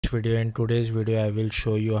video. In today's video I will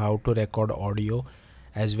show you how to record audio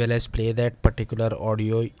as well as play that particular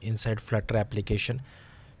audio inside Flutter application.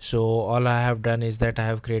 So all I have done is that I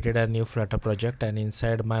have created a new Flutter project, and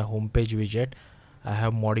inside my homepage widget I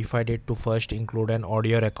have modified it to first include an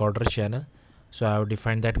audio recorder channel. So I have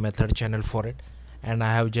defined that method channel for it, and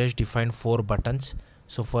I have just defined 4 buttons.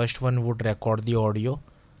 So first one would record the audio,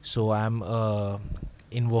 so I am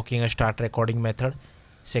invoking a start recording method.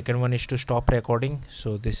 Second one is to stop recording,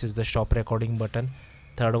 so this is the stop recording button.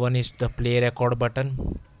 Third one is the play record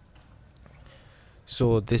button,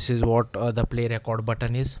 so this is what the play record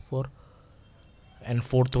button is for. And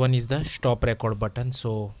fourth one is the stop record button,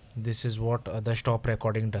 so this is what the stop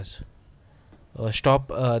recording does. This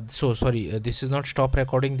is not stop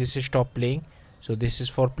recording, this is stop playing. So this is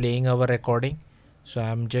for playing our recording. So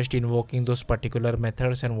I'm just invoking those particular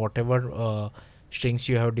methods, and whatever strings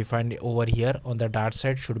you have defined over here on the Dart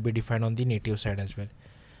side should be defined on the native side as well.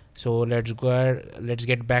 So let's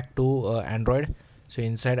get back to Android. So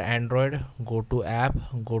inside Android, go to app,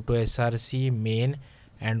 go to src main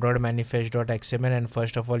android manifest.xml, and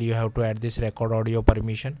first of all you have to add this record audio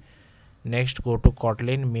permission. Next, go to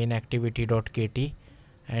Kotlin main activity.kt,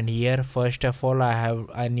 and here first of all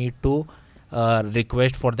I need to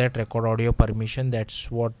request for that record audio permission.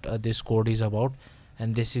 That's what this code is about.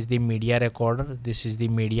 And this is the media recorder, this is the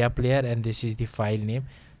media player, and this is the file name.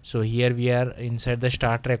 So here we are inside the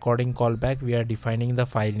start recording callback, we are defining the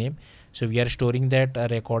file name. So we are storing that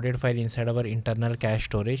recorded file inside our internal cache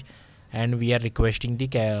storage, and we are requesting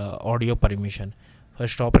the audio permission. For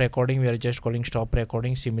stop recording, we are just calling stop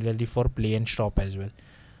recording. Similarly for play and stop as well.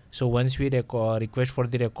 So once we request for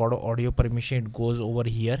the record audio permission, it goes over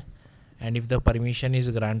here, and if the permission is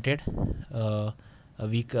granted,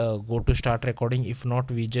 we go to start recording. If not,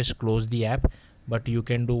 we just close the app, but you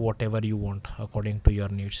can do whatever you want according to your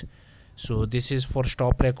needs. So this is for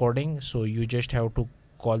stop recording, so you just have to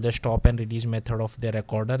call the stop and release method of the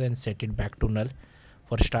recorder and set it back to null.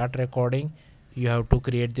 For start recording, you have to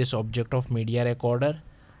create this object of media recorder,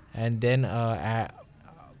 and then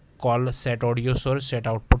call set audio source, set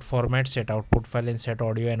output format, set output file, and set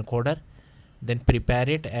audio encoder. Then prepare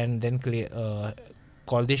it, and then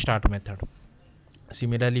call the start method.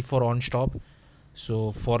 Similarly for on stop,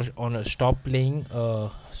 so for on stop playing,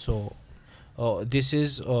 this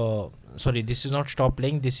is not stop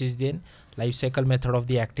playing, this is the lifecycle method of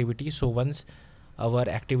the activity. So once our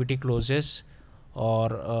activity closes,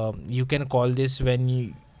 or you can call this when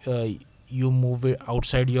you move it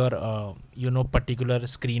outside your particular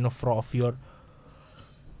screen of your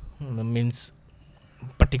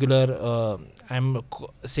I'm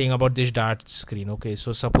saying about this Dart screen. Okay,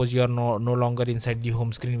 so suppose you are no longer inside the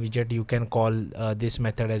home screen widget, you can call this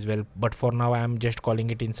method as well, but for now I am just calling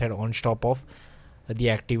it inside on stop of the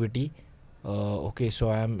activity. Okay, so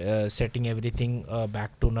I am setting everything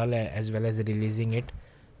back to null as well as releasing it.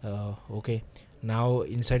 Okay, now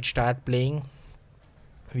inside start playing,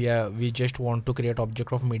 we just want to create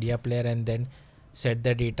object of media player, and then set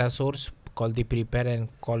the data source, call the prepare, and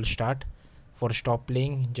call start. For stop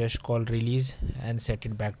playing, just call release and set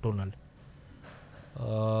it back to null.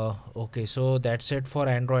 Okay, so that's it for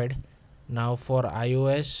Android. Now for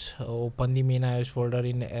iOS, open the main iOS folder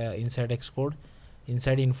in inside Xcode.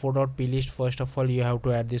 Inside info.plist, first of all you have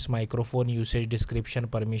to add this microphone usage description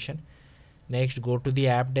permission. Next, go to the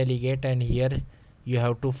app delegate, and here you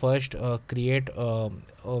have to first create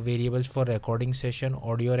variables for recording session,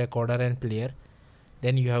 audio recorder, and player.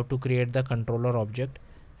 Then you have to create the controller object,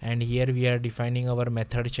 and here we are defining our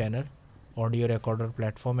method channel, audio recorder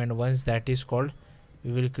platform, and once that is called,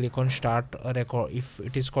 we will click on start record. If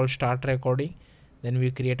it is called start recording, then we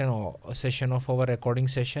create a session of our recording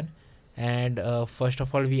session, and first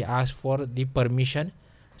of all we ask for the permission.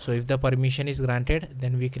 So if the permission is granted,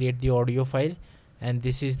 then we create the audio file, and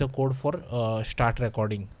this is the code for start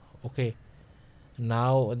recording. Okay,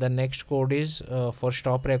 now the next code is for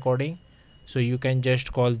stop recording. So you can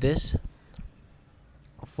just call this.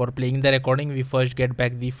 For playing the recording, we first get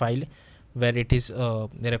back the file where it is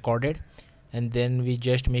recorded, and then we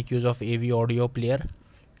just make use of AV audio player,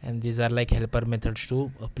 and these are like helper methods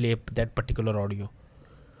to play that particular audio.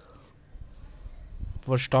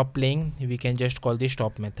 For stop playing, we can just call the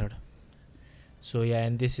stop method. So yeah,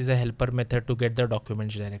 and this is a helper method to get the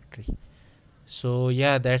documents directory. So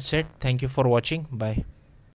yeah, that's it. Thank you for watching. Bye.